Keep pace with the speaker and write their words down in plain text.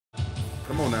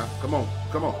Come on now. Come on.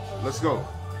 Come on. Let's go.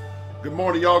 Good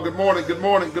morning, y'all. Good morning. Good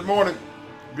morning. Good morning.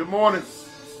 Good morning.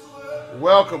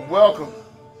 Welcome. Welcome.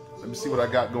 Let me see what I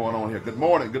got going on here. Good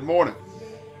morning. Good morning.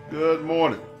 Good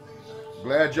morning.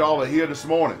 Glad y'all are here this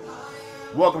morning.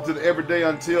 Welcome to the Everyday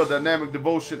Until Dynamic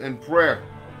Devotion and Prayer.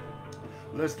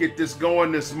 Let's get this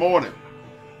going this morning.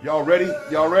 Y'all ready?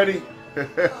 Y'all ready?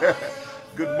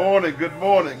 Good morning. Good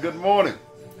morning. Good morning.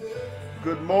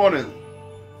 Good morning.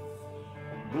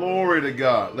 Glory to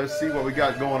God. Let's see what we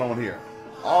got going on here.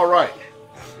 All right.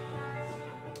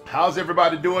 How's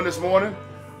everybody doing this morning?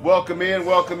 Welcome in.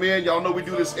 Welcome in. Y'all know we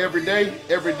do this every day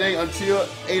until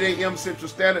 8 a.m. Central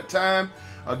Standard Time.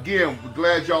 Again, we're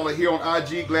glad y'all are here on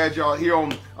IG. Glad y'all are here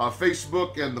on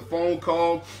Facebook and the phone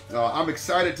call. I'm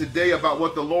excited today about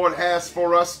what the Lord has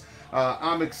for us.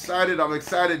 I'm excited. I'm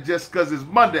excited just because it's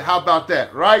Monday. How about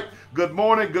that, right? Good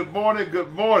morning. Good morning.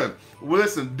 Good morning. Well,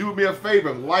 listen, do me a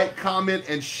favor. Like, comment,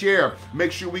 and share.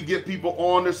 Make sure we get people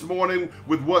on this morning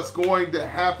with what's going to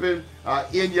happen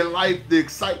in your life. The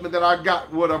excitement that I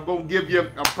got, what I'm going to give you,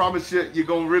 I promise you, you're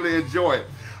going to really enjoy it.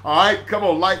 All right, come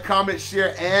on, like, comment,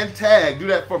 share, and tag. Do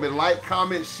that for me. Like,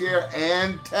 comment, share,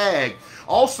 and tag.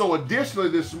 Also, additionally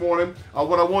this morning,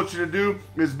 what I want you to do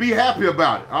is be happy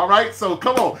about it. All right, so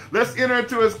come on. Let's enter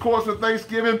into his course with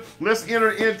thanksgiving. Let's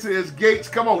enter into his gates.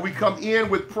 Come on, we come in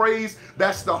with praise.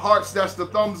 That's the hearts. That's the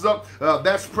thumbs up.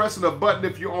 That's pressing a button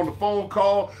if you're on the phone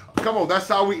call. Come on, that's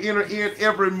how we enter in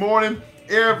every morning.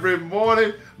 Every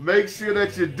morning, make sure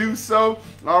that you do so.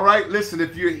 All right, listen,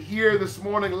 if you're here this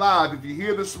morning live, if you're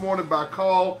here this morning by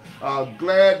call,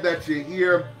 glad that you're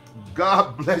here.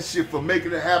 God bless you for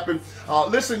making it happen.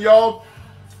 Listen, y'all,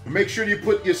 make sure you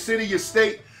put your city, your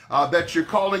state that you're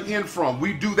calling in from.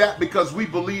 We do that because we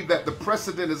believe that the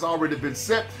precedent has already been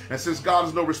set. And since God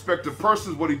is no respecter of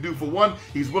persons, what he do for one,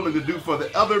 he's willing to do for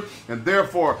the other. And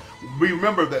therefore, we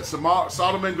remember that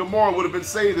Sodom and Gomorrah would have been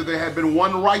saved if there had been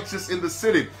one righteous in the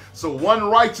city. So one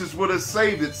righteous would have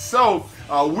saved it. So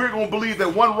we're going to believe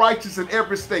that one righteous in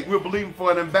every state. We're believing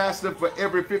for an ambassador for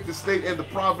every 50 state and the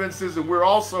provinces. And we're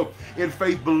also in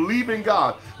faith believing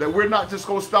God that we're not just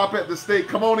going to stop at the state.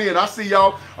 Come on in. I see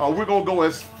y'all. We're going to go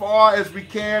as far as we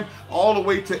can, all the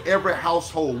way to every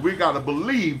household. We got to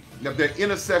believe that there are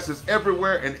intercessors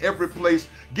everywhere and every place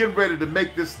getting ready to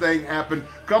make this thing happen.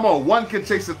 Come on. One can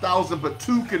chase 1,000, but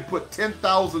two can put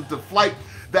 10,000 to flight.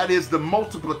 That is the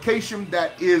multiplication.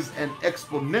 That is an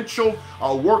exponential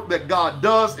work that God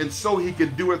does, and so he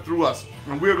can do it through us.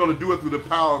 And we're going to do it through the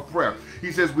power of prayer.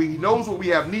 He says he knows what we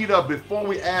have need of before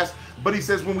we ask, but he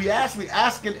says when we ask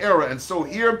in error. And so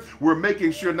here we're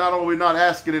making sure not only not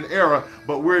asking in error,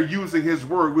 but we're using his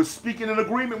word. We're speaking in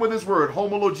agreement with his word,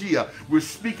 homologia. We're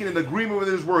speaking in agreement with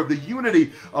his word, the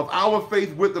unity of our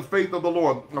faith with the faith of the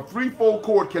Lord. A threefold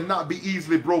cord cannot be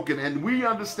easily broken, and we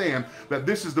understand that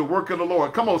this is the work of the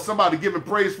Lord. Come on, somebody give him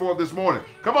praise for it this morning.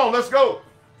 Come on, let's go.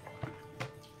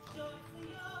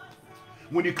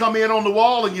 When you come in on the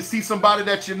wall and you see somebody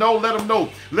that you know, let them know.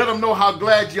 Let them know how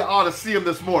glad you are to see them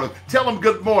this morning. Tell them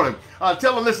good morning.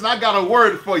 Tell them, listen, I got a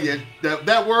word for you.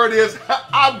 That word is,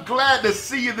 I'm glad to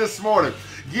see you this morning.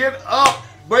 Get up.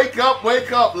 Wake up,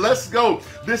 wake up. Let's go.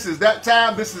 This is that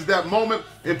time. This is that moment.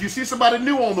 If you see somebody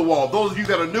new on the wall, those of you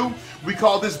that are new, we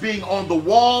call this being on the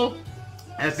wall,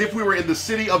 as if we were in the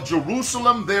city of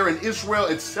Jerusalem there in Israel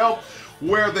itself,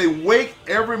 where they wake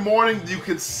every morning. You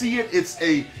can see it.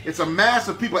 It's a mass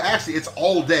of people. Actually, it's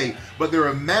all day, but there are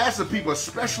a mass of people,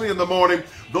 especially in the morning,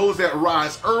 those that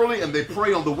rise early and they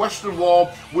pray on the western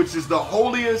wall, which is the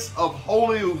holiest of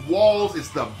holy walls. It's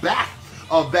the back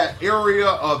of that area,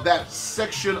 of that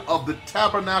section of the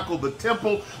tabernacle, the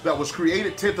temple that was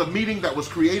created, tent of meeting that was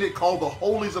created, called the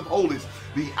holies of holies.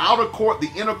 The outer court, the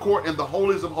inner court, and the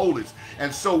holies of holies.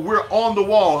 And so we're on the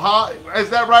wall, huh? Is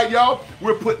that right, y'all?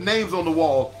 We're putting names on the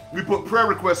wall. We put prayer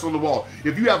requests on the wall.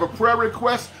 If you have a prayer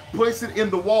request, place it in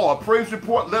the wall. A praise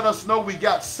report, let us know. We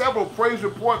got several praise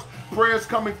reports, prayers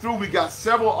coming through. We got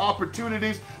several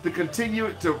opportunities to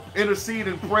continue to intercede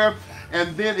in prayer.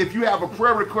 And then if you have a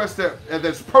prayer request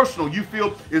that's personal, you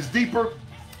feel is deeper,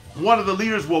 one of the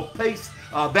leaders will paste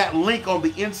that link on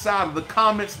the inside of the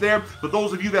comments there. For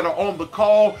those of you that are on the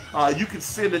call, you can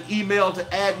send an email to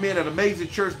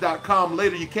admin@amazingchurch.com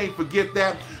later. You can't forget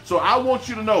that. So I want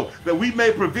you to know that we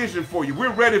made provision for you.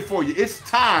 We're ready for you. It's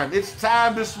time. It's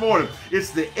time this morning. It's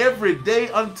the everyday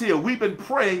until. We've been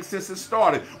praying since it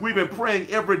started. We've been praying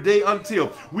every day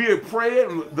until. We are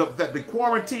praying that the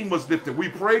quarantine was lifted. We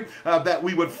prayed that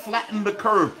we would flatten the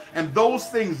curve. And those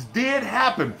things did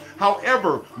happen.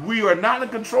 However, we are not in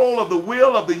control of the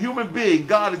will of the human being.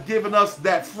 God has given us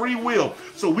that free will.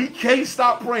 So we can't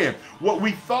stop praying. What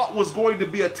we thought was going to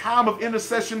be a time of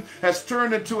intercession has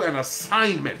turned into an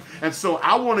assignment. And so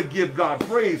I want to give God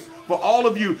praise for all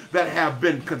of you that have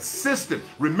been consistent.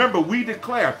 Remember, we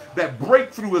declare that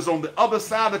breakthrough is on the other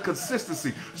side of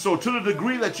consistency. So to the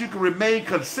degree that you can remain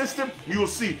consistent, you'll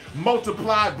see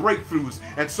multiplied breakthroughs.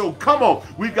 And so come on,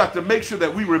 we've got to make sure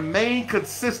that we remain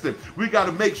consistent. We got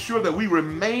to make sure that we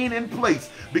remain in place,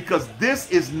 because this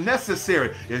is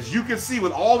necessary. As you can see,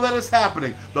 with all that is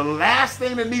happening, the last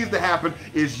thing that needs to happen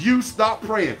is you stop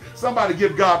praying. Somebody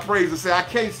give God praise and say, I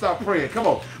can't stop praying. Come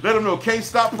on, let them know, can't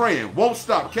stop praying, won't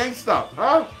stop, can't stop,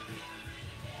 huh?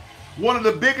 One of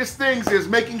the biggest things is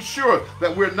making sure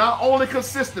that we're not only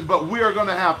consistent, but we are going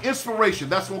to have inspiration.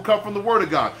 That's going to come from the Word of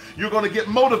God. You're going to get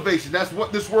motivation. That's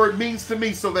what this word means to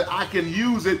me, so that I can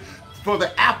use it for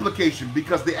the application,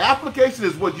 because the application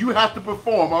is what you have to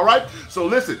perform, all right? So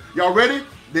listen, y'all ready?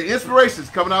 The inspiration is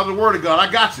coming out of the Word of God.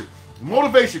 I got you.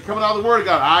 Motivation coming out of the Word of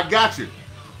God. I got you.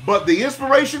 But the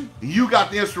inspiration, you got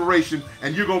the inspiration,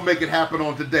 and you're going to make it happen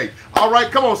on today. All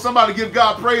right, come on, somebody give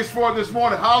God praise for it this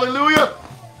morning. Hallelujah.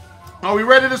 Are we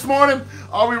ready this morning?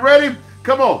 Are we ready?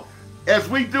 Come on. As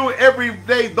we do every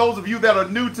day, those of you that are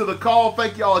new to the call,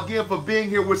 thank y'all again for being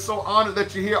here. We're so honored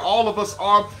that you're here. All of us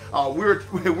are. We're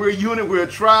a unit. We're a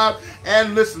tribe.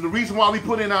 And listen, the reason why we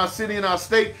put in our city and our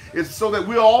state is so that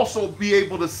we'll also be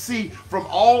able to see from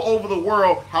all over the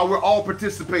world how we're all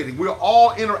participating. We're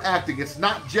all interacting. It's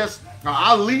not just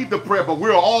I lead the prayer, but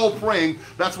we're all praying.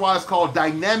 That's why it's called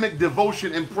dynamic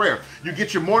devotion and prayer. You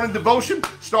get your morning devotion,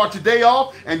 start your day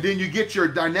off, and then you get your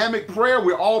dynamic prayer.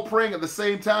 We're all praying at the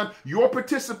same time. Your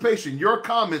participation, your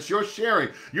comments, your sharing,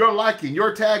 your liking,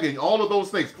 your tagging, all of those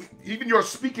things. Even your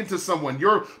speaking to someone,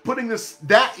 you're putting this,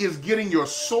 that is getting your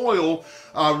soil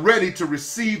ready to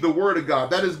receive the Word of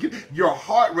God. That is getting your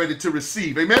heart ready to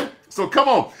receive. Amen? So come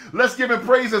on, let's give him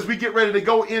praise as we get ready to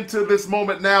go into this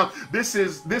moment now. This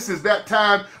is that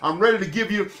time. I'm ready to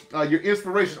give you your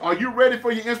inspiration. Are you ready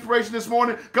for your inspiration this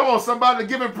morning? Come on, somebody,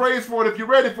 give him praise for it if you're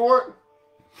ready for it.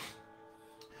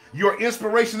 Your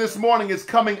inspiration this morning is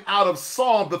coming out of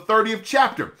Psalm, the 30th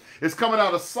chapter. It's coming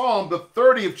out of Psalm, the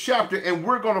 30th chapter, and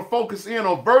we're going to focus in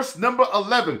on verse number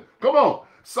 11. Come on.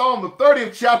 Psalm, the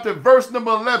 30th chapter, verse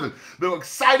number 11. The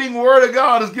exciting word of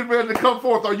God is getting ready to come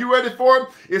forth. Are you ready for it?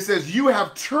 It says, you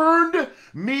have turned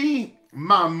me,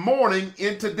 my mourning,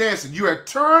 into dancing. You have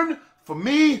turned for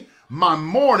me my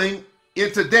mourning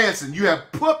into dancing. You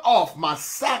have put off my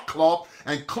sackcloth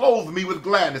and clothed me with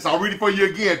gladness. I'll read it for you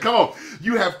again. Come on.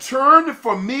 You have turned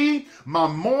for me my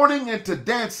mourning into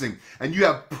dancing, and you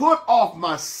have put off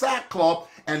my sackcloth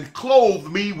and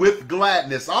clothed me with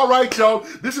gladness. All right, y'all.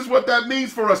 This is what that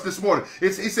means for us this morning.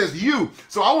 It says you.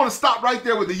 So I want to stop right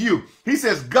there with the you. He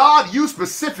says God, you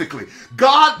specifically.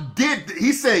 God did.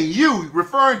 He's saying you,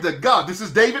 referring to God. This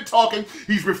is David talking.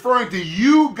 He's referring to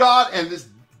you, God, and this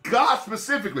God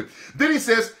specifically. Then he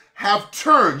says, have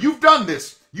turned. You've done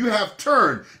this. You have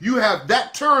turned. You have,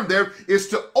 that turn there is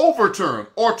to overturn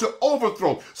or to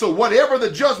overthrow. So whatever the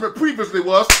judgment previously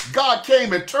was, God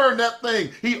came and turned that thing.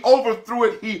 He overthrew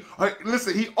it. He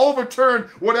overturned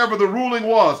whatever the ruling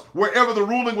was, wherever the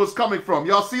ruling was coming from.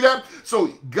 Y'all see that? So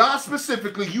God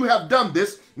specifically, you have done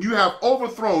this. You have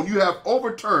overthrown. You have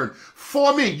overturned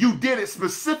for me. You did it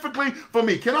specifically for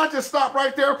me. Can I just stop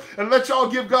right there and let y'all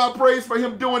give God praise for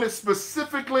him doing it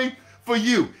specifically for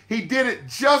you? He did it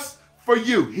just for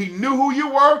you. He knew who you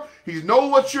were. He knew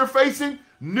what you're facing,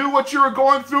 knew what you were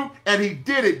going through, and he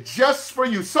did it just for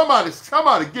you. Somebody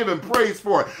give him praise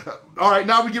for it. All right,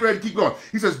 now we get ready to keep going.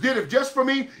 He says, did it just for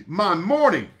me, my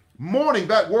mourning. Mourning,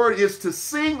 that word is to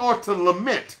sing or to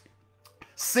lament.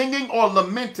 Singing or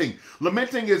lamenting.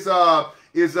 Lamenting is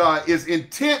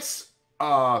intense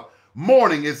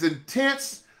mourning, is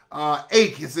intense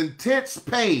ache, is intense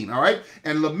pain, all right?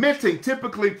 And lamenting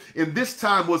typically in this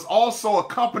time was also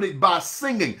accompanied by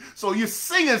singing. So you're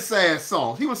singing sad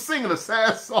songs. He was singing a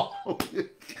sad song.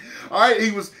 All right,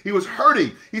 he was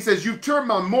hurting. He says, you've turned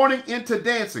my mourning into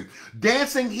dancing.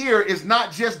 Dancing here is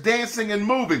not just dancing and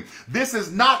moving. This is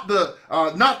not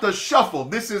the shuffle.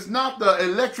 This is not the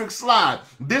electric slide.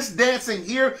 This dancing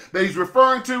here that he's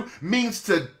referring to means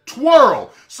to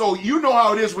twirl. So you know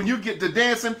how it is when you get to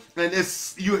dancing and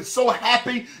you're so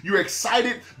happy, you're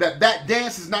excited that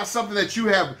dance is not something that you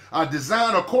have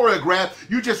designed or choreographed.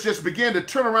 You just begin to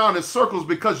turn around in circles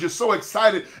because you're so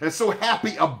excited and so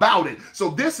happy about it. So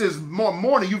this is more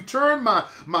morning. You've turned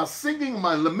my singing,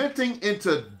 my lamenting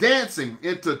into dancing,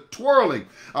 into twirling.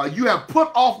 You have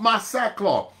put off my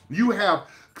sackcloth.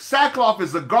 Sackcloth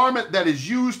is a garment that is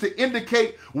used to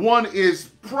indicate one is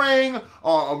praying,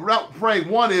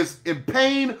 one is in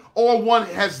pain, or one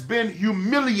has been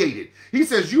humiliated. He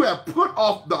says, you have put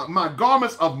off my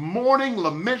garments of mourning,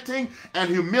 lamenting, and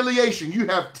humiliation. You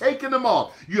have taken them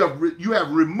off. You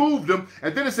have removed them.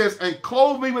 And then it says, and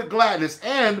clothed me with gladness,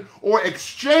 or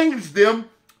exchanged them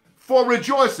for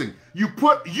rejoicing. You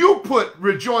put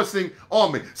rejoicing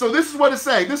on me. So this is what it's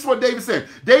saying. This is what David's saying.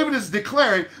 David is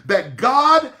declaring that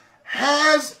God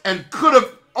has and could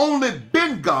have only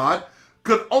been God,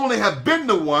 could only have been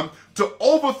the one to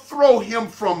overthrow him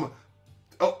from,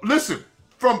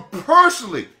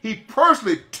 he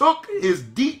personally took his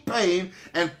deep pain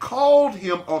and called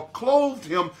him or clothed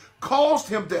him, caused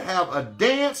him to have a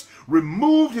dance,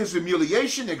 removed his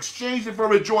humiliation, exchanged it for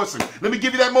rejoicing. Let me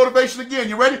give you that motivation again.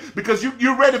 You ready? Because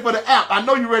you're ready for the app. I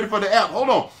know you're ready for the app. Hold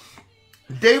on.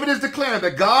 David is declaring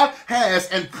that God has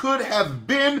and could have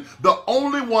been the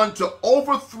only one to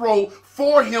overthrow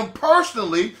for him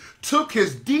personally, took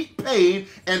his deep pain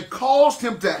and caused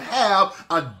him to have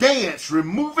a dance,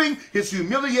 removing his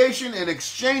humiliation and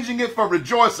exchanging it for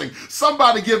rejoicing.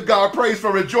 Somebody give God praise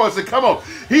for rejoicing. Come on.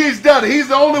 He's done it. He's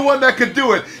the only one that can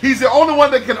do it. He's the only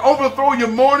one that can overthrow your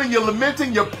mourning, your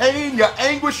lamenting, your pain, your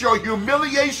anguish, your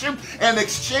humiliation, and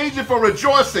exchange it for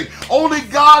rejoicing. Only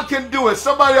God can do it.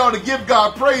 Somebody ought to give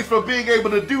God praise for being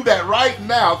able to do that right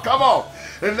now. Come on.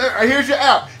 And here's your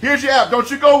app. Here's your app.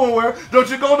 Don't you go nowhere. Don't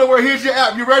you go nowhere. Here's your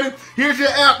app. You ready? Here's your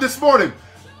app this morning.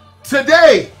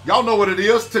 Today, y'all know what it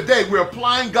is. Today, we're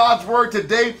applying God's word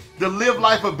today to live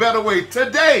life a better way.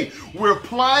 Today, we're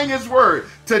applying his word.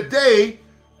 Today,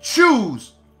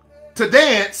 choose to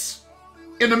dance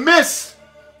in the midst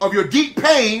of your deep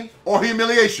pain or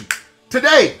humiliation.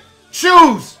 Today,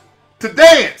 choose to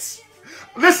dance.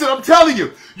 Listen, I'm telling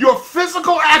you, your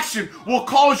physical action will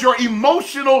cause your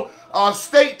emotional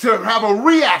state to have a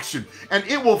reaction, and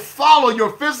it will follow your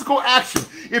physical action.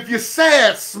 If you're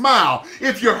sad, smile.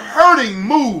 If you're hurting,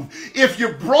 move. If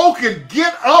you're broken,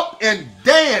 get up and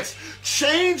dance.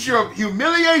 Change your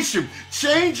humiliation,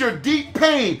 change your deep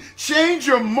pain, change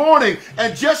your mourning,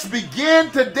 and just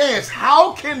begin to dance.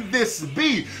 How can this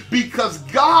be? Because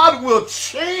God will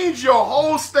change your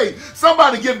whole state.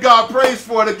 Somebody give God praise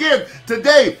for it again.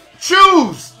 Today,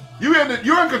 choose. You're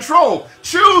in control.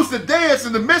 Choose to dance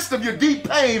in the midst of your deep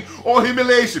pain or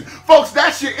humiliation. Folks,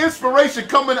 that's your inspiration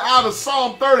coming out of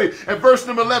Psalm 30 and verse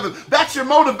number 11. That's your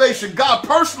motivation. God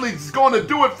personally is going to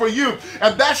do it for you.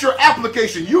 And that's your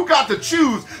application. You got to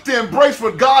choose to embrace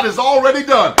what God has already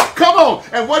done. Come on.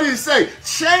 And what did he say?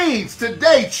 Change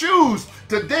today. Choose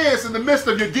to dance in the midst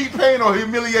of your deep pain or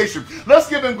humiliation. Let's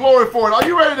give him glory for it. Are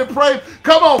you ready to pray?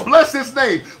 Come on, bless his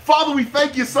name. Father, we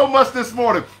thank you so much this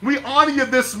morning. We honor you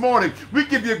this morning. We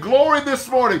give you glory this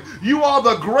morning. You are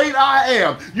the great I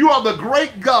am. You are the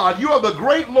great God. You are the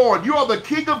great Lord. You are the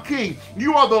King of Kings.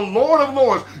 You are the Lord of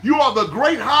Lords. You are the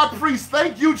great high priest.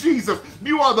 Thank you, Jesus.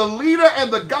 You are the leader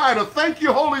and the guider. Thank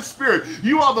you, Holy Spirit.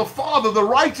 You are the Father, the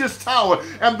righteous tower,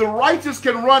 and the righteous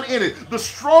can run in it. The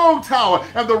strong tower,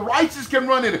 and the righteous can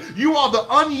run in it. You are the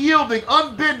unyielding,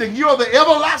 unbending. You are the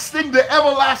everlasting,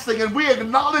 and we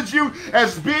acknowledge you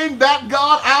as being that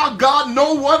God, our God.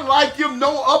 No one like you,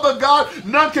 no other God.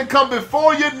 None can come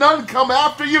before you, none come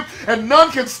after you, and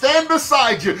none can stand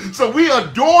beside you. So we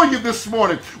adore you this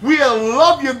morning. We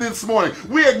love you this morning.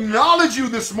 We acknowledge you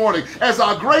this morning as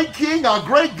our great King, our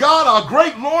great God, our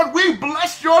great Lord. We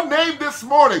bless your name this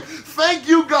morning. Thank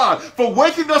you, God, for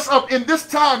waking us up in this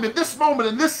time, in this moment,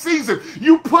 in this season.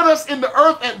 You put us in the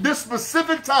earth at this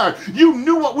specific time. You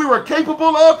knew what we were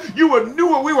capable of. You knew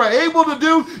what we were able to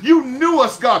do. You knew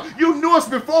us, God. You knew us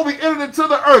before we entered into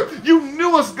the earth. You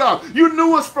knew us, God. You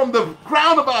knew us from the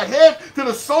crown of our head to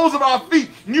the soles of our feet.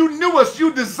 You knew us.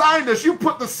 You designed us. You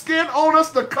put the skin on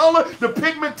us, the color, the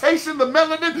pigmentation, the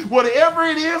melanin, whatever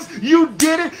it is, you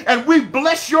did it, and we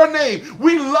bless your name.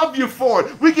 We love you for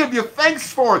it. We give you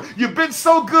thanks for it. You've been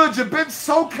so good. You've been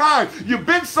so kind. You've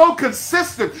been so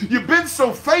consistent. You've been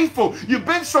so faithful. You've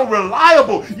been so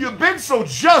reliable. You've been so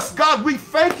just. God, we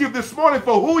thank you this morning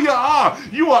for who you are.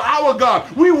 You are our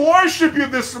God. We worship you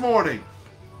this morning.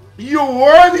 You're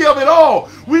worthy of it all.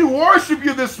 We worship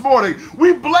you this morning.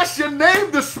 We bless your name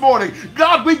this morning.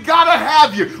 God, we gotta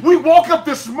have you. We woke up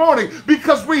this morning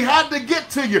because we had to get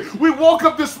to you. We woke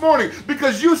up this morning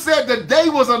because you said the day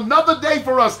was another day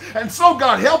for us. And so,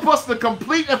 God, help us to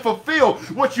complete and fulfill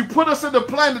what you put us in the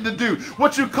planet to do,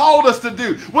 what you called us to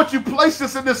do, what you placed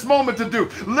us in this moment to do.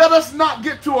 Let us not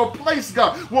get to a place,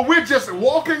 God, where we're just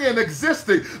walking and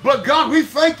existing. But God, we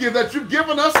thank you that you've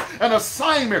given us an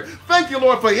assignment. Thank you,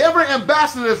 Lord, for every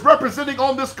ambassador that's representing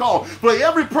on this call, for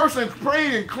every person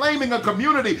praying and claiming a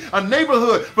community, a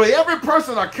neighborhood, for every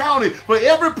person a county, for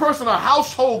every person a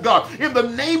household, God. In the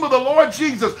name of the Lord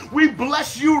Jesus, we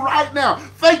bless you right now.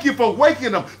 Thank you for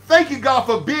waking them. Thank you, God,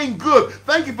 for being good.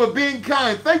 Thank you for being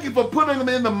kind. Thank you for putting them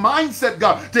in the mindset,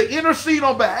 God, to intercede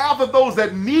on behalf of those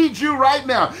that need you right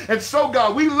now. And so,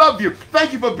 God, we love you.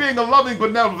 Thank you for being a loving,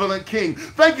 benevolent King.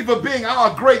 Thank you for being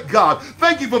our great God.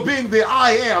 Thank you for being the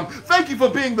I am. Thank you for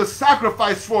being the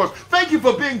sacrifice for us. Thank you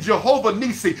for being Jehovah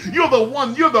Nissi. You're the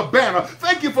one, you're the banner.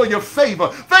 Thank you for your favor.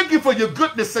 Thank you for your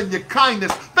goodness and your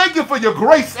kindness. Thank you for your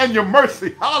grace and your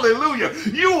mercy. Hallelujah.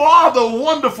 You are the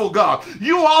wonderful God.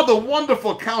 You are the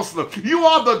wonderful counselor. You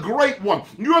are the great one.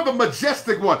 You are the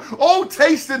majestic one. Oh,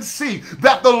 taste and see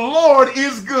that the Lord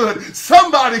is good.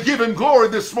 Somebody give him glory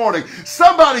this morning.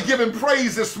 Somebody give him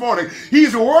praise this morning.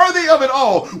 He's worthy of it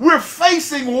all. We're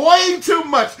facing way too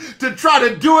much to try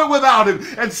to do it without him.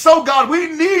 And so, God, we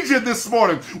need you this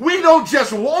morning. We don't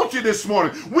just want you this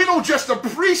morning. We don't just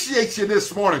appreciate you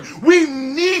this morning. We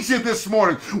need you this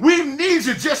morning. We need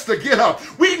you just to get up.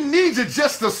 We need you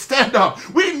just to stand up.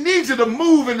 We need you to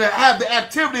move and to have the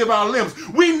activity of our limbs.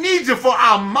 We need you for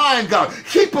our mind, God.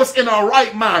 Keep us in our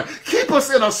right mind. Keep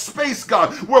us in a space,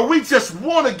 God, where we just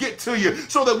want to get to you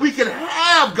so that we can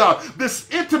have, God, this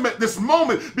intimate, this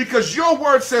moment, because your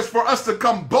word says for us to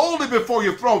come boldly before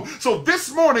your throne. So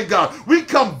this morning, God, we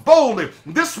come boldly.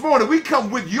 This morning, we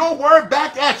come with your word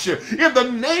back at you. In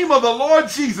the name of the Lord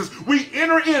Jesus, we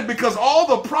enter in because all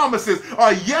the promises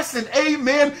are yes and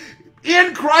amen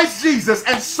in Christ Jesus.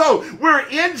 And so we're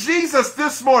in Jesus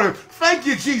this morning. Thank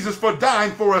you, Jesus, for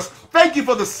dying for us. Thank you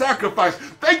for the sacrifice.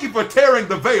 Thank you for tearing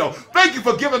the veil. Thank you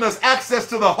for giving us access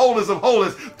to the holies of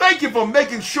holies. Thank you for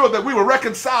making sure that we were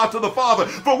reconciled to the Father,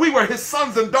 for we were his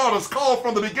sons and daughters called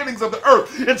from the beginnings of the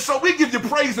earth. And so we give you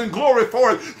praise and glory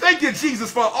for it. Thank you,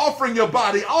 Jesus, for offering your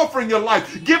body, offering your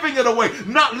life, giving it away,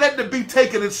 not letting it be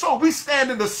taken. And so we stand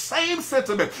in the same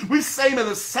sentiment. We stand in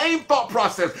the same thought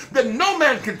process that no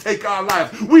man can take our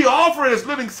lives. We offer it as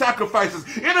living sacrifices,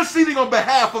 interceding on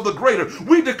behalf of the greater.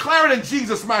 We declare it in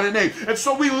Jesus' mighty name. And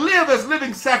so we live as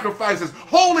living sacrifices,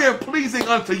 holy and pleasing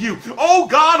unto you. Oh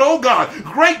God,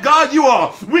 great God you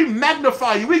are. We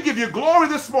magnify you. We give you glory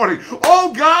this morning.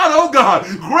 Oh God,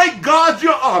 great God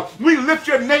you are. We lift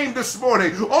your name this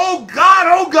morning. Oh God,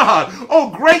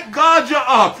 oh great God you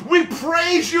are. We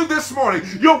praise you this morning.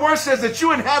 Your word says that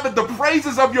you inhabit the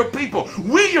praises of your people.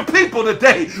 We your people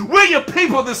today. We're your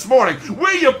people this morning.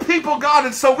 We're your people, God,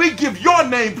 and so we give your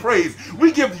name praise.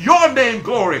 We give your name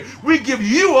glory. We give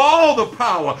you all the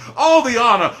power, all the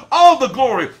honor, all the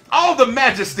glory, all the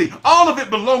majesty. All of it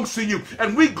belongs to you.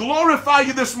 And we glorify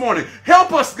you this morning.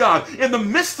 Help us, God, in the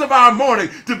midst of our morning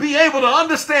to be able to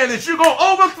understand that you're going to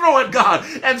overthrow it, God.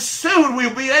 And soon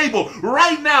we'll be able,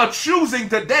 right now, choosing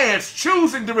to dance,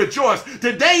 choosing to rejoice.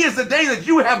 Today is the day that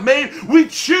you have made. We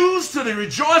choose to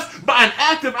rejoice by an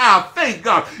act of our faith,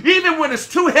 God. Even when it's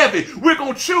too heavy, we're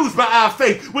going to choose by our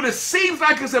faith. When it seems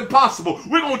like it's impossible,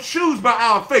 we're going to choose by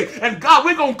our faith. And God,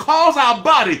 we're going to cause our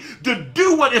body to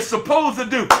do what it's supposed to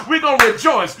do. We're going to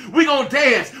rejoice. We're going to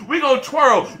dance. We're going to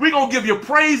twirl. We're going to give you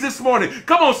praise this morning.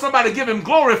 Come on, somebody give him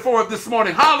glory for it this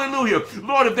morning. Hallelujah.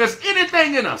 Lord, if there's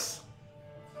anything in us,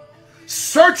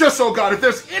 search us, oh God. If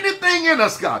there's anything in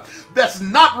us, God, that's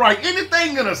not right,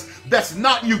 anything in us that's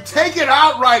not you, take it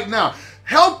out right now.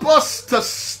 Help us to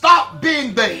stop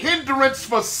being the hindrance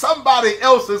for somebody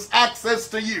else's access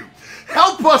to you.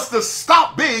 Help us to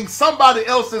stop being somebody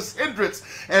else's hindrance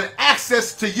and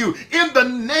access to you. In the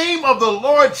name of the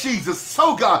Lord Jesus.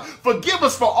 So God, forgive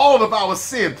us for all of our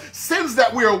sins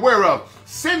that we're aware of,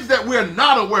 sins that we're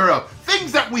not aware of,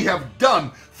 things that we have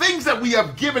done, things that we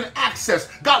have given access.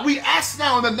 God, we ask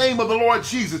now in the name of the Lord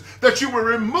Jesus that you would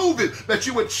remove it, that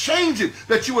you would change it,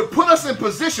 that you would put us in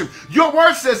position. Your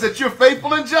word says that you're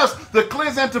faithful and just to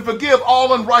cleanse and to forgive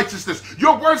all unrighteousness.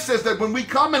 Your word says that when we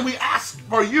come and we ask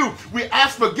for you, we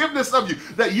ask forgiveness of you,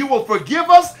 that you will forgive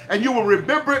us and you will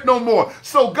remember it no more.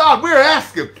 So God, we're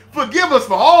asking, forgive us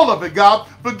for all of it, God.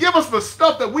 Forgive us for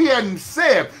stuff that we hadn't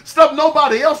said, stuff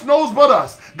nobody else knows but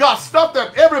us. God, stuff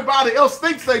that everybody else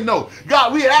thinks they know.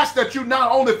 God, we ask that you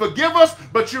not only forgive us,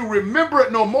 but you remember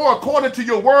it no more according to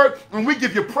your word, and we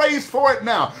give you praise for it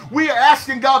now. We are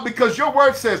asking, God, because your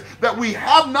word says that we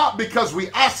have not because we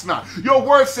ask not. Your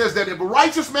word says that if a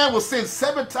righteous man will sin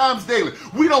 7 times daily,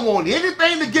 we don't want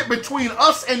anything to get between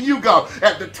us and you, God.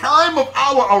 At the time of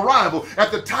our arrival,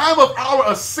 at the time of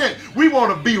our ascent, we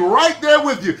want to be right there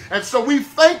with you. And so we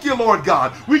thank you, Lord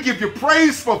God. We give you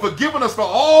praise for forgiving us for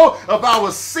all of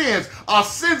our sins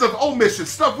of omission,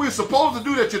 stuff we were supposed to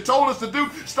do that you told us to do,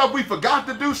 stuff we forgot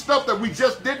to do, stuff that we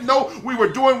just didn't know we were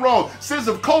doing wrong, sins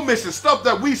of commission, stuff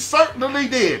that we certainly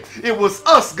did. It was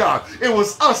us, God. It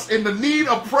was us in the need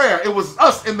of prayer. It was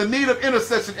us in the need of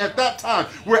intercession at that time.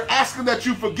 We're asking that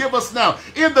you forgive us now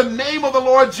in the name of the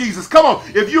Lord Jesus. Come on,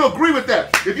 if you agree with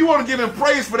that, if you want to give him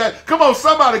praise for that, come on,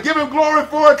 somebody, give him glory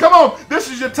for it. Come on, this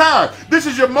is your time. This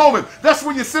is your moment. That's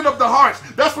when you send up the hearts.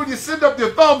 That's when you send up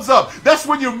your thumbs up. That's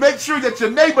when you make sure that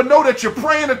your neighbor know that you're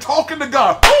praying and talking to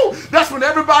God. Ooh, that's when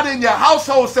everybody in your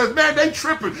household says, man, they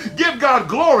tripping. Give God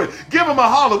glory. Give him a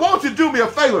holler. Why don't you do me a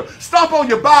favor? Stop on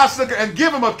your bicycle and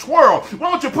give him a twirl.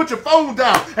 Why don't you put your phone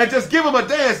down and just give him a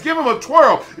dance, give him a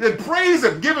twirl, and praise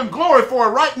him. Give him glory for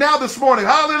it right now this morning.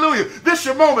 Hallelujah. This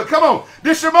your moment. Come on.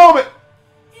 This your moment.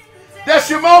 That's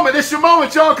your moment. It's your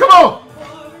moment, y'all. Come on.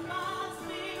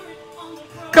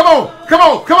 Come on, come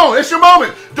on, come on. It's your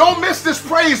moment. Don't miss this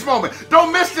praise moment.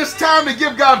 Don't miss this time to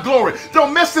give God glory.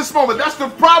 Don't miss this moment. That's the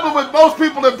problem with most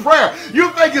people in prayer.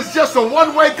 You think it's just a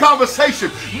one-way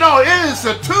conversation. No, it is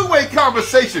a two-way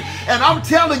conversation. And I'm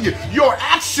telling you, your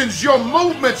actions, your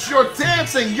movements, your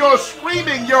dancing, your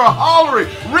screaming, your hollering,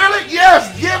 really?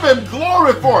 Yes, give him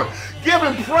glory for it. Give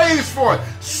him praise for it,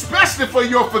 especially for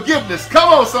your forgiveness. Come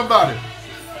on, somebody.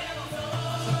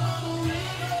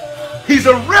 He's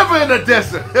a river in the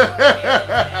desert.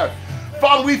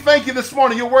 Father, we thank you this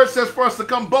morning. Your word says for us to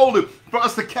come boldly, for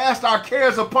us to cast our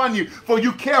cares upon you, for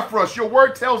you care for us. Your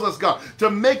word tells us, God, to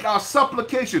make our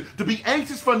supplication, to be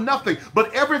anxious for nothing,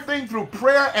 but everything through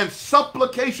prayer and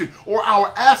supplication, or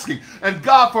our asking. And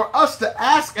God, for us to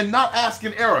ask and not ask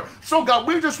in error. So God,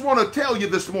 we just want to tell you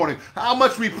this morning how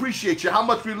much we appreciate you, how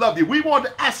much we love you. We want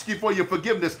to ask you for your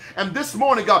forgiveness. And this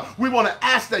morning, God, we want to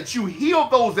ask that you heal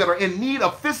those that are in need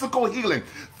of physical healing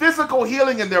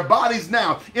in their bodies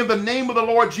now, in the name of the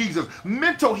Lord Jesus.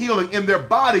 Mental healing in their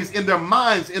bodies, in their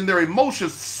minds, in their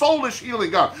emotions, soulish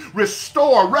healing, God.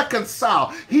 Restore,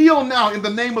 reconcile, heal now in the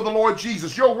name of the Lord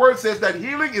Jesus. Your word says that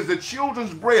healing is the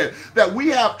children's bread, that we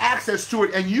have access to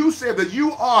it. And you said that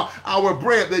you are our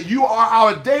bread, that you are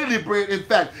our daily bread, in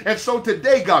fact. And so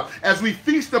today, God, as we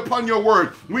feast upon your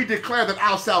word, we declare that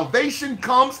our salvation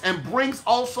comes and brings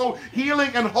also healing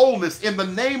and wholeness in the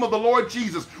name of the Lord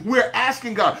Jesus. We're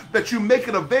asking, God, that you make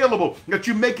it available, that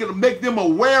you make them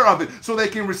aware of it so they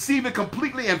can receive it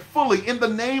completely and fully in the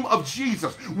name of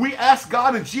Jesus. We ask,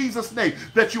 God, in Jesus' name,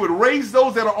 that you would raise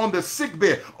those that are on the sick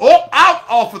bed out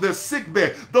off of their sick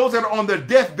bed, those that are on their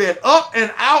deathbed up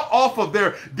and out off of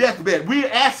their deathbed. We're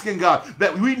asking, God,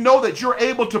 that we know that you're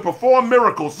able to perform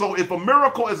miracles. So if a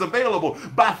miracle is available,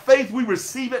 by faith we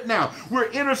receive it now.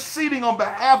 We're interceding on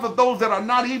behalf of those that are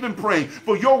not even praying.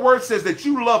 For your word says that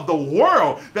you love the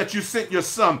world, that you sent your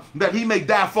son, that he may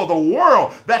die for the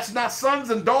world. That's not sons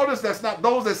and daughters. That's not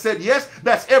those that said yes.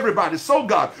 That's everybody. So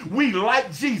God, we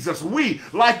like Jesus. We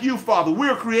like you, Father.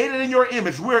 We're created in your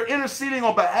image. We're interceding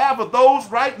on behalf of those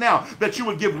right now, that you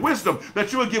would give wisdom,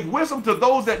 that you would give wisdom to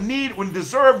those that need and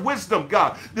deserve wisdom,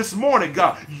 God. This morning,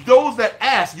 God, those that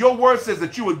ask, your word says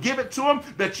that you would give it to them,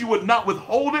 that you would not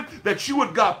withhold it, that you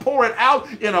would, God, pour it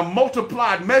out in a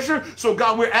multiplied measure. So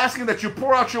God, we're asking that you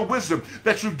pour out your wisdom,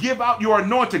 that you give out your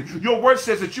anointing. Your word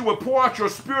says that you would pour out your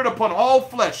spirit upon all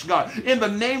flesh, God, in the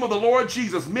name of the Lord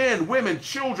Jesus. Men, women,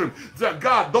 children,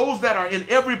 God, those that are in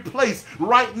every place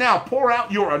right now, pour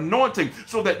out your anointing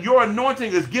so that your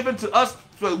anointing is given to us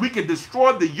so that we can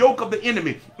destroy the yoke of the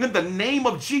enemy. In the name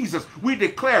of Jesus, we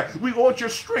declare we want your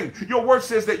strength. Your word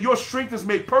says that your strength is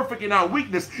made perfect in our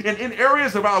weakness, and in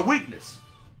areas of our weakness.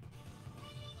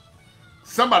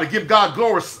 Somebody give God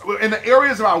glory. In the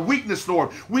areas of our weakness,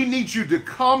 Lord, we need you to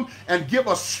come and give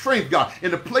us strength, God.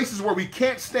 In the places where we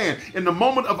can't stand, in the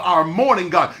moment of our mourning,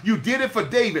 God, you did it for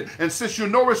David. And since you're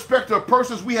no respecter of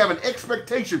persons, we have an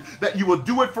expectation that you will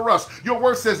do it for us. Your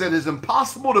word says that it is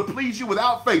impossible to please you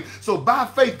without faith. So by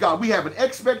faith, God, we have an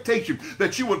expectation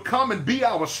that you would come and be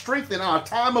our strength in our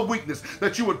time of weakness,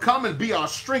 that you would come and be our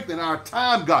strength in our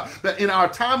time, God, that in our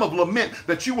time of lament,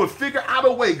 that you would figure out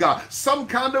a way, God, some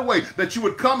kind of way that you you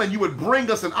would come and you would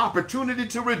bring us an opportunity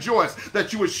to rejoice,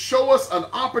 that you would show us an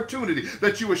opportunity,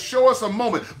 that you would show us a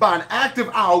moment. By an act of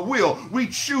our will, we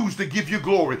choose to give you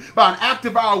glory. By an act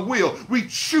of our will, we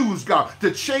choose, God,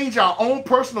 to change our own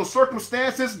personal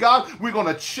circumstances. God, we're going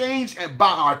to change and by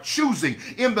our choosing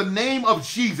in the name of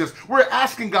Jesus. We're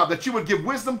asking, God, that you would give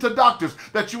wisdom to doctors,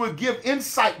 that you would give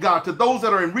insight, God, to those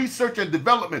that are in research and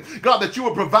development. God, that you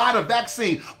would provide a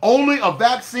vaccine, only a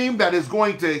vaccine that is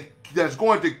going to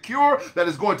cure, that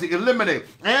is going to eliminate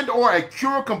and or a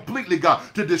cure completely, God,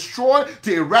 to destroy,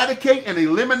 to eradicate and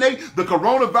eliminate the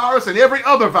coronavirus and every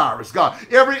other virus, God,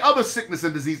 every other sickness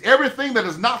and disease, everything that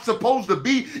is not supposed to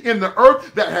be in the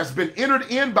earth that has been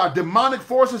entered in by demonic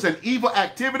forces and evil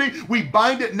activity. We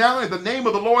bind it now in the name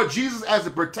of the Lord Jesus as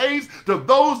it pertains to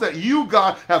those that you,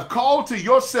 God, have called to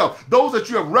yourself, those that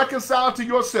you have reconciled to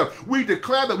yourself. We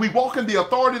declare that we walk in the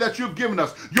authority that you've given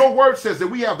us. Your word says that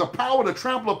we have the power to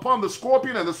trample upon the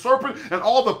scorpion and the serpent and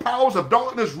all the powers of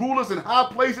darkness, rulers in high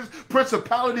places,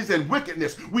 principalities and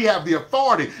wickedness. We have the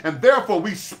authority, and therefore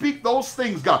we speak those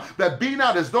things, God, that be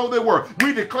not as though they were.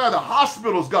 We declare the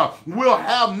hospitals, God, will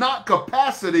have not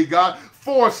capacity, God,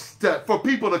 for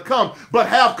people to come, but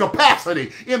have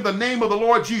capacity in the name of the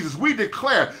Lord Jesus. We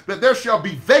declare that there shall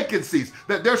be vacancies,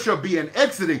 that there shall be an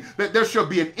exiting, that there shall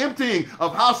be an emptying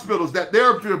of hospitals, that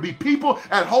there will be people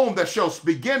at home that shall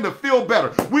begin to feel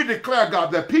better. We declare,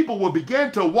 God, that people will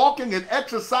begin to walking and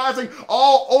exercising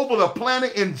all over the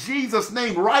planet in Jesus'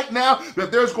 name right now,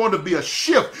 that there's going to be a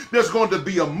shift, there's going to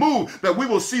be a move, that we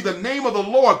will see the name of the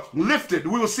Lord lifted,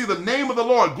 we will see the name of the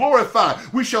Lord glorified,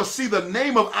 we shall see the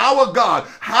name of our God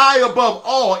high above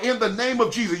all in the name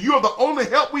of Jesus. You are the only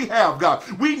help we have, God.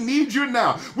 We need you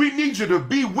now. We need you to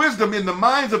be wisdom in the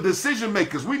minds of decision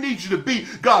makers. We need you to be,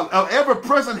 God,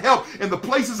 ever-present help in the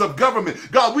places of government.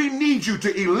 God, we need you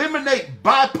to eliminate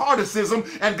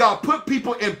bipartisanship and, God, put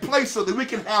people in place so that we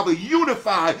can have a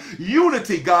unified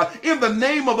unity, God, in the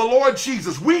name of the Lord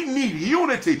Jesus. We need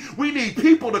unity. We need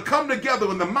people to come together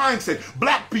in the mindset.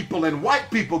 Black people and white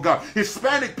people, God,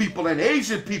 Hispanic people and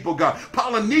Asian people, God,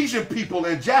 Polynesian people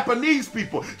and Japanese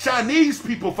people, Chinese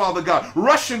people, Father God,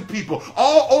 Russian people,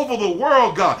 all over the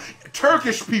world, God,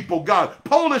 Turkish people, God,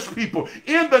 Polish people,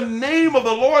 in the name of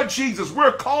the Lord Jesus,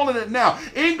 we're calling it now.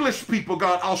 English people,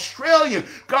 God, Australian,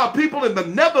 God, people in the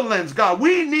Netherlands, God,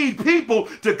 we need people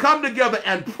to come together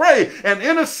and pray and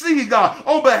intercede, God,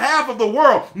 on behalf of the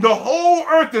world. The whole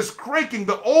earth is quaking.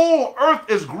 The whole earth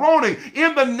is groaning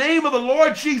in the name of the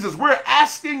Lord Jesus. We're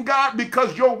asking, God,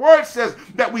 because your word says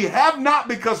that we have not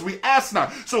because we ask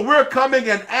not. So we're coming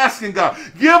and asking, God,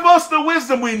 give us the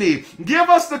wisdom we need. Give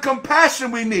us the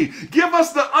compassion we need. Give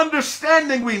us the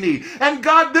understanding we need. And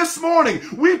God, this morning,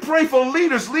 we pray for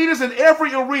leaders in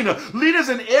every arena, leaders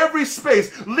in every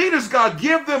space. Leaders, God,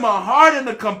 give them a heart and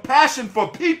a compassion for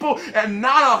people and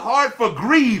not a heart for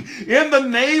greed. In the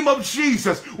name of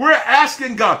Jesus, we're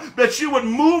asking, God, that you would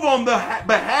move on the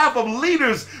behalf of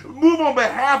leaders, move on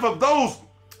behalf of those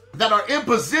that are in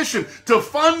position to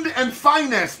fund and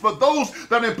finance, for those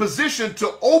that are in position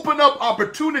to open up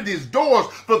opportunities, doors,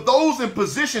 for those in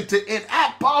position to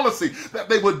enact policy, that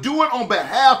they would do it on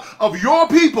behalf of your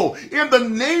people in the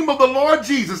name of the Lord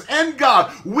Jesus. And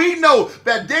God, we know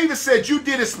that David said you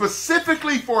did it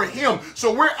specifically for him.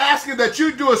 So we're asking that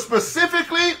you do it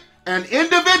specifically and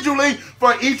individually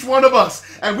for each one of us.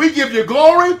 And we give you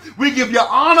glory, we give you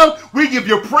honor, we give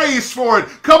you praise for it.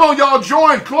 Come on, y'all,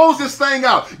 join, close this thing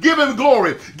out. Give him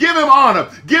glory, give him honor,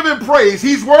 give him praise.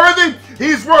 He's worthy,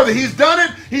 he's worthy. He's done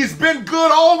it, he's been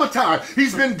good all the time.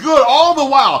 He's been good all the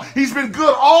while. He's been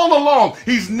good all along.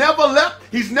 He's never left,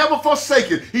 he's never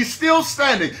forsaken. He's still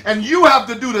standing, and you have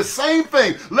to do the same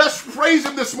thing. Let's praise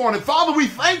him this morning. Father, we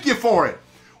thank you for it.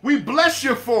 We bless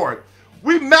you for it.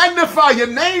 We magnify your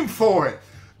name for it.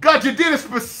 God, you did it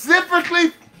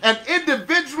specifically and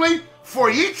individually for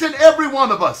each and every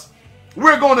one of us.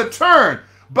 We're going to turn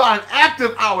by an act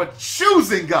of our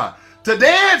choosing, God, to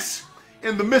dance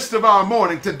in the midst of our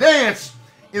mourning, to dance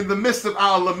in the midst of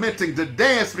our lamenting, to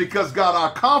dance because, God,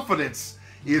 our confidence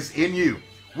is in you.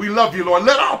 We love you, Lord.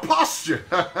 Let our posture,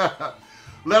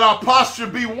 let our posture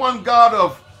be one, God,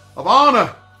 of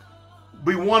honor,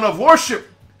 be one of worship,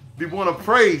 be one of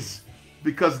praise.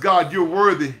 Because, God, you're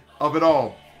worthy of it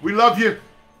all. We love you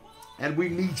and we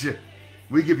need you.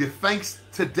 We give you thanks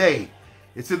today.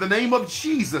 It's in the name of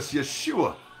Jesus,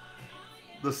 Yeshua,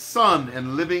 the Son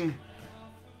and living,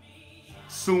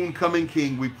 soon coming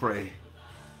King, we pray.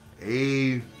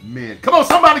 Amen. Come on,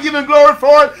 somebody give him glory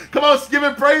for it. Come on, give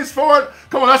him praise for it.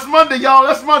 Come on, that's Monday, y'all.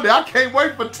 That's Monday. I can't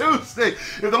wait for Tuesday.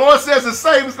 If the Lord says the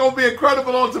same, it's going to be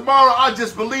incredible on tomorrow. I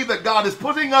just believe that God is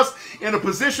putting us in a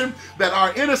position that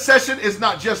our intercession is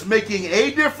not just making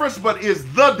a difference, but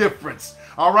is the difference.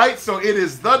 All right, so it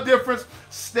is the difference.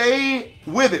 Stay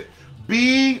with it.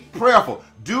 Be prayerful.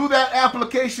 Do that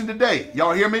application today.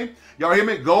 Y'all hear me? Y'all hear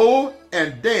me? Go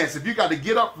and dance. If you got to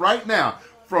get up right now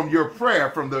from your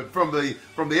prayer, from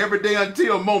the everyday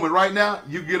until moment right now,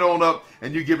 you get on up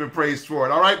and you give him praise for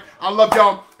it. All right. I love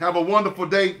y'all. Have a wonderful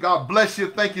day. God bless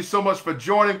you. Thank you so much for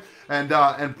joining,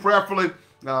 and prayerfully,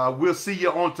 we'll see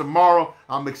you on tomorrow.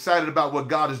 I'm excited about what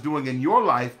God is doing in your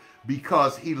life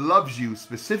because he loves you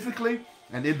specifically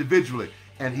and individually,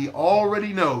 and he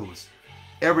already knows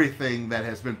everything that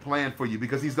has been planned for you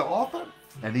because he's the author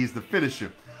and he's the finisher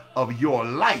of your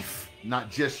life, not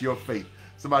just your faith.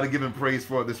 Somebody give him praise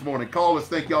for it this morning. Call us.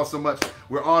 Thank y'all so much.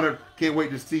 We're honored. Can't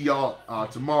wait to see y'all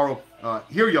tomorrow.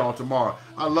 Hear y'all tomorrow.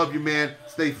 I love you, man.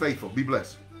 Stay faithful. Be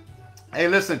blessed. Hey,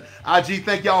 listen, IG,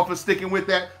 thank y'all for sticking with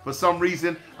that. For some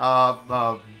reason,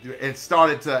 it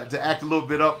started to act a little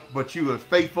bit up, but you were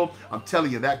faithful. I'm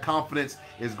telling you, that confidence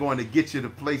is going to get you to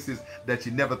places that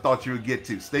you never thought you would get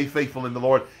to. Stay faithful in the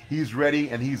Lord. He's ready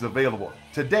and he's available.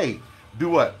 Today, do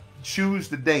what? Choose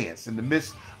to dance in the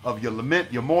midst of your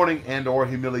lament, your mourning, and or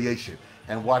humiliation,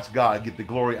 and watch God get the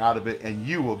glory out of it, and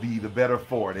you will be the better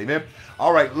for it. Amen.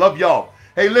 All right. Love y'all.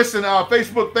 Hey, listen,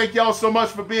 Facebook, thank y'all so much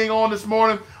for being on this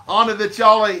morning. Honored that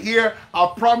y'all are here.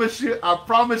 I promise you,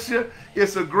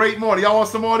 it's a great morning. Y'all want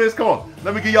some more of this? Come on.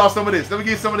 Let me give y'all some of this. Let me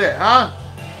give you some of that. Huh?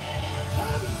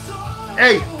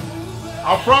 Hey,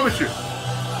 I promise you,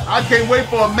 I can't wait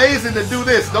for Amazing to do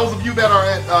this. Those of you that are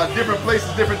at different places,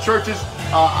 different churches,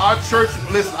 our church,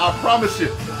 listen, I promise you,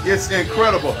 it's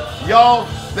incredible. Y'all,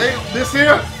 this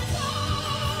here,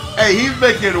 hey, he's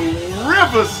making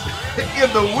rivers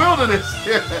in the wilderness.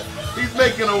 He's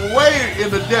making a way in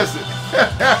the desert.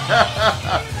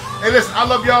 Hey, listen, I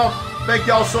love y'all. Thank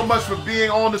y'all so much for being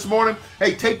on this morning.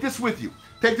 Hey, take this with you.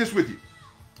 Take this with you.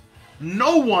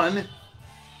 No one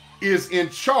is in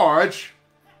charge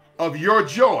of your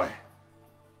joy.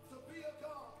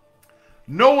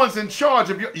 No one's in charge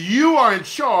of you are in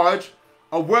charge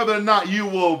of whether or not you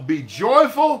will be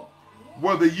joyful,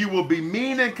 whether you will be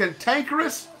mean and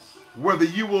cantankerous, whether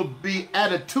you will be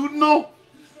attitudinal.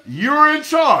 You're in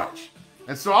charge.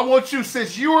 And so I want you,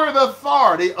 since you are the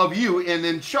authority of you and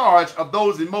in charge of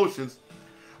those emotions,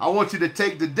 I want you to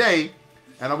take the day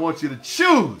and I want you to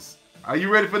choose. Are you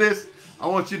ready for this? I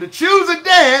want you to choose a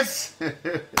dance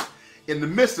in the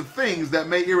midst of things that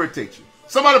may irritate you.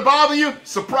 Somebody bother you?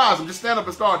 Surprise them. Just stand up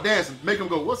and start dancing. Make them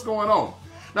go, what's going on?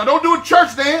 Now don't do a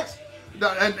church dance.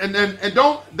 And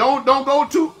don't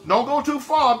go too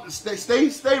far.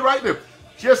 Stay right there.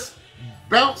 Just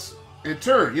bounce and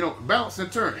turn. You know, bounce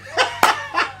and turn.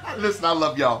 Listen, I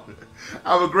love y'all.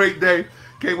 Have a great day.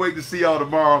 Can't wait to see y'all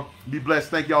tomorrow. Be blessed.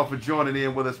 Thank y'all for joining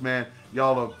in with us, man.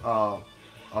 Y'all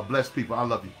are blessed people. I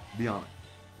love you. Be honest.